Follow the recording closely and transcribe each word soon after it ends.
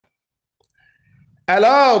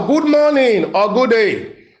Hello, good morning or good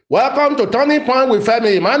day. Welcome to Turning Point with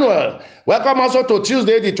Femi Emmanuel. Welcome also to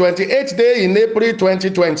Tuesday, the 28th day in April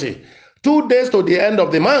 2020. 2 days to the end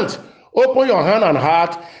of the month. Open your hand and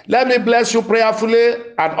heart. Let me bless you prayerfully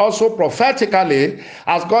and also prophetically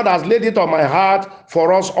as God has laid it on my heart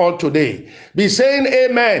for us all today. Be saying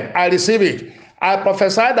amen. I receive it. I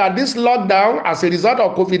prophesy that this lockdown as a result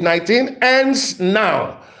of COVID-19 ends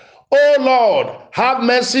now. Oh Lord, have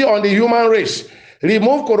mercy on the human race.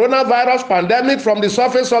 Remove coronavirus pandemic from the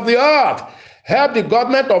surface of the earth. Help the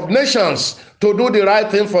government of nations to do the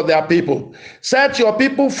right thing for their people. Set your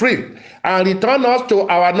people free and return us to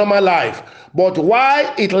our normal life. But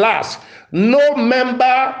while it lasts, no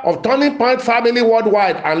member of Turning Point family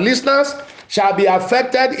worldwide and listeners shall be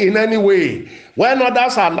affected in any way. When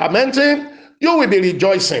others are lamenting, you will be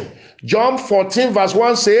rejoicing. John 14 verse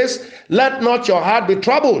 1 says, let not your heart be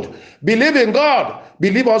troubled. Believe in God.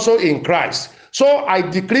 Believe also in Christ. So I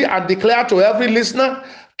decree and declare to every listener,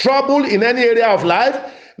 trouble in any area of life,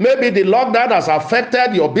 maybe the lockdown has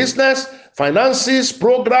affected your business, finances,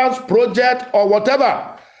 programs, project, or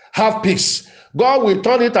whatever. Have peace. God will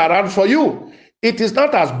turn it around for you. It is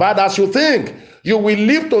not as bad as you think. You will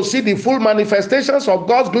live to see the full manifestations of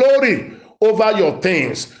God's glory over your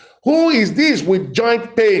things. Who is this with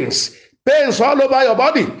joint pains? Pains all over your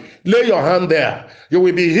body. Lay your hand there. You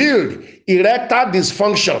will be healed. Erectile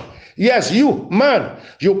dysfunction. Yes, you, man,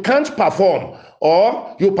 you can't perform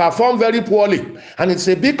or you perform very poorly. And it's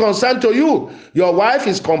a big concern to you. Your wife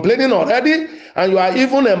is complaining already and you are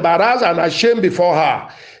even embarrassed and ashamed before her.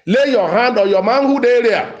 Lay your hand on your manhood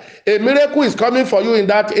area. A miracle is coming for you in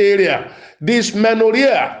that area.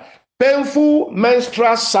 Dysmenorrhea, painful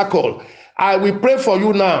menstrual cycle. I will pray for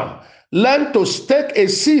you now. Learn to take a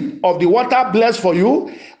sip of the water blessed for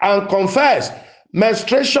you and confess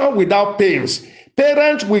menstruation without pains.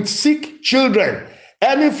 Parents with sick children,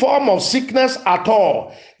 any form of sickness at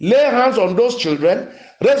all, lay hands on those children,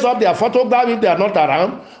 raise up their photograph if they are not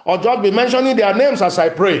around, or just be mentioning their names as I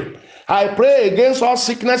pray. I pray against all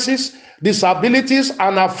sicknesses, disabilities,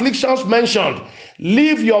 and afflictions mentioned.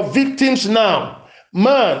 Leave your victims now.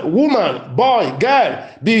 Man, woman, boy, girl,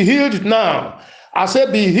 be healed now. I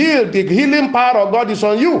say be healed. The healing power of God is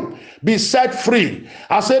on you. Be set free.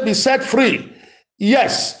 I say be set free.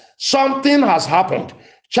 Yes. Something has happened.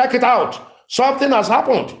 Check it out. Something has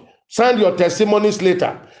happened. Send your testimonies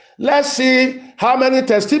later. Let's see how many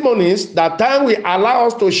testimonies that time will allow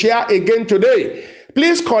us to share again today.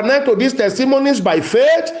 Please connect to these testimonies by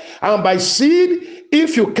faith and by seed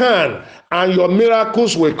if you can, and your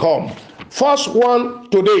miracles will come. First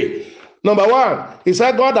one today. Number one, he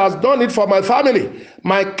said, God has done it for my family.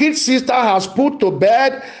 My kid sister has put to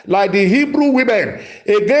bed, like the Hebrew women,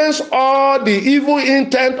 against all the evil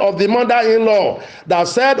intent of the mother-in-law that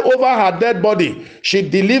said over her dead body, she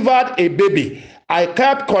delivered a baby. I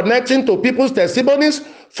kept connecting to people's testimonies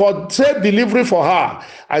for safe delivery for her.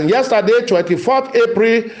 And yesterday, 24th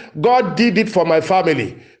April, God did it for my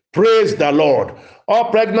family. Praise the Lord.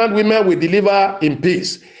 All pregnant women will deliver in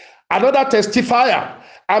peace. Another testifier.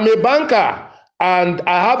 I'm a banker and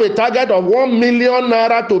I have a target of 1 million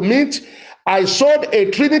naira to meet. I sold a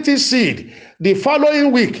Trinity seed. The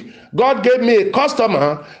following week, God gave me a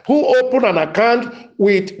customer who opened an account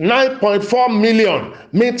with 9.4 million,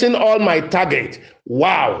 meeting all my target.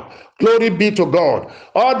 Wow. Glory be to God.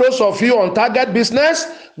 All those of you on target business,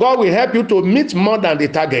 God will help you to meet more than the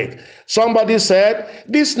target. Somebody said,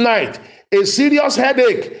 this night, a serious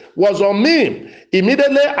headache was on me.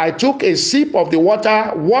 Immediately, I took a sip of the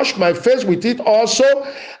water, washed my face with it also,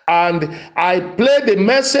 and I played the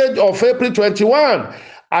message of April 21.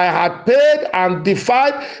 I had paid and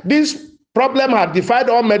defied, this problem had defied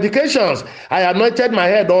all medications. I anointed my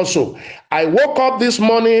head also. I woke up this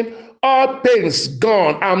morning, all pains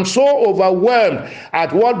gone. I'm so overwhelmed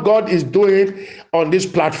at what God is doing on this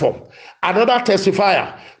platform. Another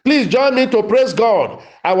testifier. Please join me to praise God.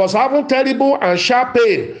 I was having terrible and sharp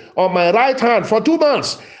pain on my right hand for 2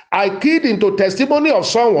 months. I keyed into testimony of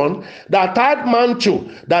someone that tied mantle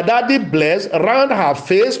that daddy blessed around her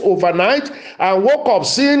face overnight and woke up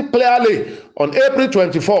seeing clearly on April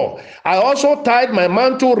 24. I also tied my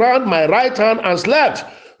mantle around my right hand and slept.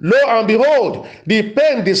 Lo and behold, the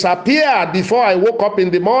pain disappeared before I woke up in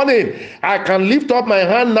the morning. I can lift up my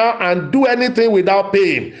hand now and do anything without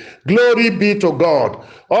pain. Glory be to God.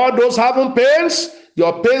 All those having pains,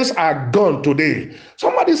 your pains are gone today.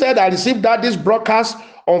 Somebody said, I received this broadcast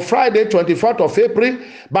on Friday, 24th of April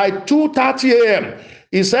by 2:30 a.m.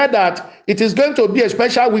 He said that it is going to be a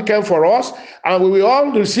special weekend for us and we will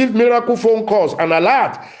all receive miracle phone calls and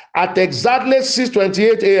alert. at exactly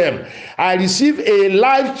 6:28 a.m., I received a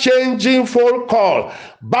life-changing phone call,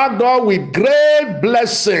 backed up with great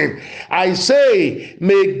blessing. I say,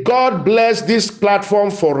 may God bless this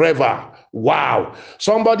platform forever. Wow.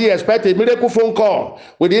 Somebody expect a miracle phone call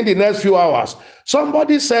within the next few hours.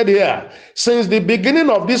 Somebody said here, since the beginning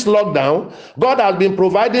of this lockdown, God has been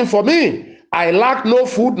providing for me. I lack no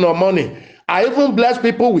food nor money. I even bless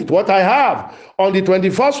people with what I have. On the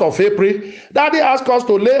 21st of April, Daddy asked us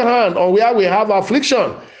to lay hand on where we have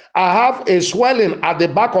affliction. I have a swelling at the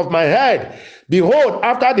back of my head. Behold,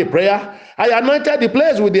 after the prayer, I anointed the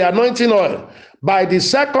place with the anointing oil. By the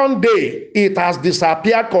second day, it has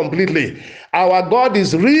disappeared completely. Our God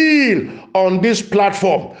is real on this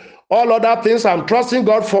platform. All other things I'm trusting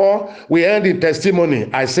God for, we end in testimony.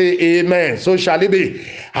 I say amen. So shall it be.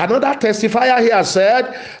 Another testifier here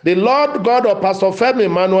said, the Lord God of Pastor Femi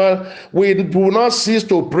Emmanuel will not cease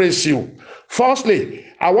to praise you. Firstly,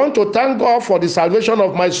 I want to thank God for the salvation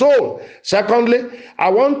of my soul. Secondly, I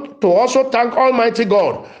want to also thank Almighty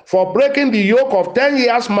God for breaking the yoke of 10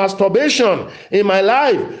 years masturbation in my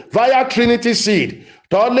life via Trinity Seed.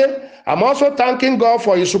 Thirdly, I'm also thanking God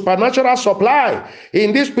for his supernatural supply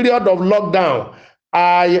in this period of lockdown.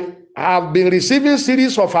 I have been receiving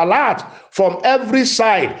series of alerts from every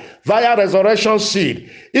side via Resurrection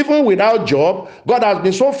Seed. Even without job, God has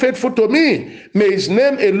been so faithful to me. May his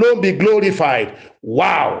name alone be glorified.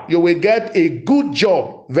 Wow, you will get a good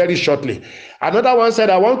job very shortly. Another one said,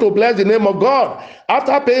 I want to bless the name of God.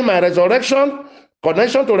 After paying my resurrection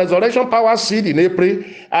connection to Resurrection Power Seed in April,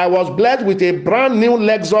 I was blessed with a brand new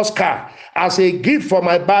Lexus car as a gift for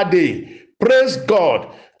my birthday. Praise God.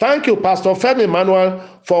 Thank you, Pastor Femi Emmanuel,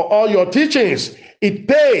 for all your teachings. It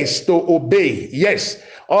pays to obey. Yes,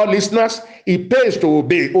 all listeners, it pays to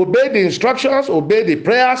obey. Obey the instructions, obey the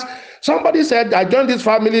prayers. Somebody said, I joined this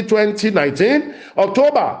family 2019,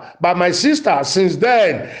 October, by my sister. Since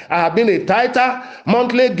then, I have been a tither,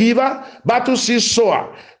 monthly giver, battle seed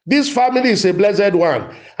sower. This family is a blessed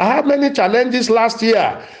one. I had many challenges last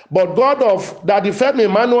year, but God of Daddy Femi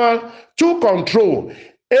Emmanuel took control.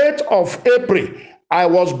 8th of April, I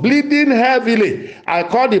was bleeding heavily. I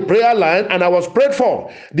called the prayer line and I was prayed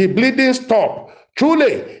for. The bleeding stopped.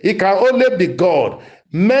 Truly, it can only be God.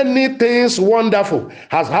 Many things wonderful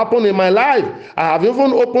has happened in my life. I have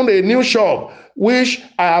even opened a new shop, which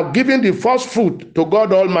I have given the first fruit to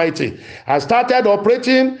God Almighty. I started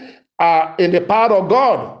operating in the power of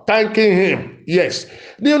God, thanking him. Yes,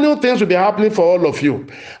 new things will be happening for all of you.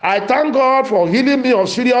 I thank God for healing me of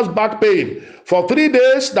serious back pain for 3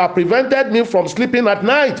 days that prevented me from sleeping at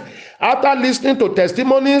night. After listening to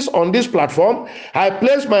testimonies on this platform, I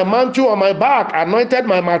placed my mantle on my back, anointed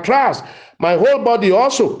my mattress, my whole body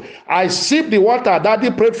also. I sipped the water Daddy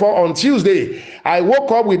prayed for on Tuesday. I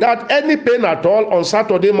woke up without any pain at all on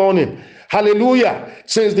Saturday morning. Hallelujah.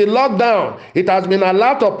 Since the lockdown, it has been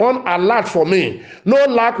alert upon alert for me. No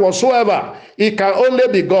lack whatsoever. It can only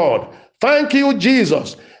be God. Thank you,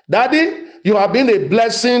 Jesus. Daddy, you have been a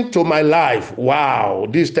blessing to my life. Wow,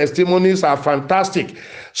 these testimonies are fantastic.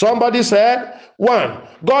 Somebody said, 1,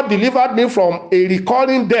 God delivered me from a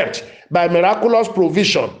recurring debt by miraculous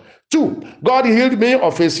provision. 2, God healed me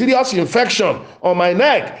of a serious infection on my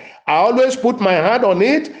neck. I always put my hand on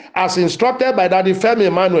it as instructed by Daddy Femi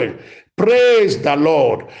Emmanuel. Praise the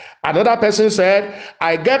Lord. Another person said,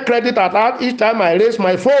 I get credit alert each time I raise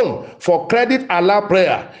my phone for credit alert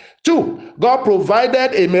prayer. 2, God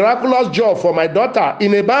provided a miraculous job for my daughter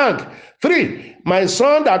in a bank. 3, my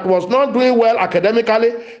son that was not doing well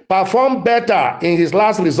academically performed better in his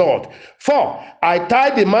last result. 4, I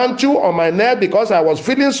tied the mantle on my neck because I was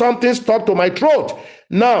feeling something stuck to my throat.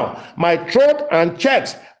 Now, my throat and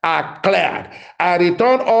chest are cleared. I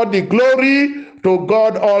return all the glory to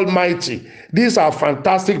God Almighty. These are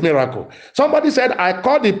fantastic miracles. Somebody said, I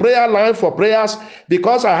called the prayer line for prayers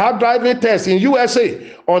because I had driving tests in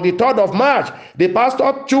USA on the 3rd of March. The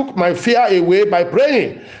pastor took my fear away by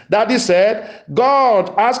praying. Daddy said,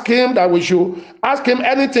 God asked him that we should ask him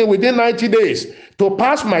anything within 90 days. To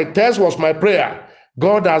pass my test was my prayer.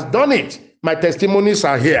 God has done it. My testimonies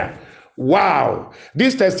are here. Wow.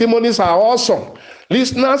 These testimonies are awesome.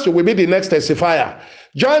 Listeners, you will be the next testifier.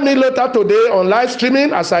 Join me later today on live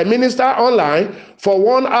streaming as I minister online for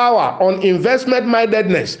 1 hour on investment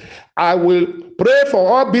mindedness. I will pray for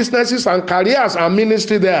all businesses and careers and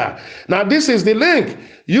ministry there. Now, this is the link,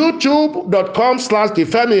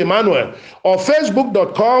 youtube.com/TheFemiEmmanuel or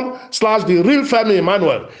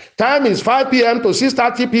facebook.com/TheRealFemiEmmanuel. Time is 5 p.m. to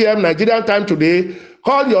 6:30 p.m. Nigerian time today.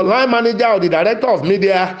 Call your line manager or the director of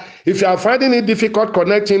media. If you are finding it difficult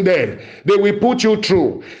connecting them, they will put you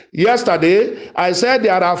through. Yesterday, I said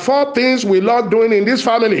there are 4 things we love doing in this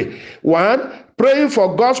family. 1, praying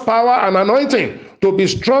for God's power and anointing to be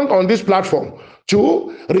strong on this platform.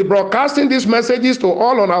 2, rebroadcasting these messages to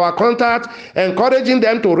all on our contact, encouraging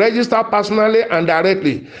them to register personally and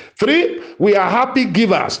directly. 3, we are happy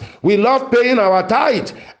givers. We love paying our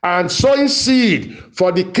tithe and sowing seed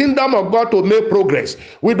for the kingdom of God to make progress.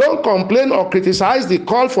 We don't complain or criticize the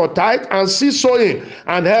call for tithe and seed sowing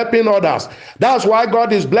and helping others. That's why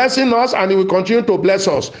God is blessing us, and He will continue to bless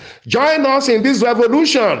us. Join us in this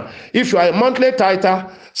revolution. If you are a monthly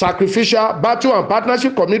tither, sacrificial, battle and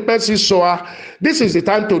partnership commitment seed sower, this is the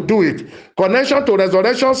time to do it. Connection to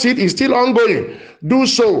Resurrection Seed is still ongoing. Do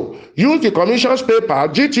so. Use the Commission's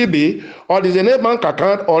PayPal, GTB, or the Zenith Bank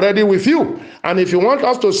account already with you. And if you want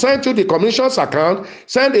us to send you the Commission's account,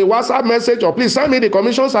 send a WhatsApp message, or please send me the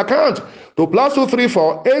Commission's account to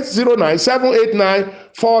 +234 809 789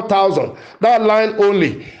 4000. That line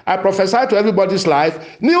only. I prophesy to everybody's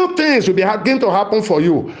life, new things will begin to happen for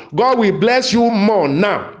you. God will bless you more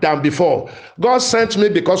now than before. God sent me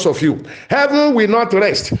because of you. Heaven will not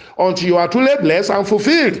rest until you are truly blessed and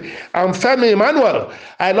fulfilled. I'm Femi Emmanuel.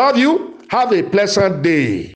 I love you. Have a pleasant day.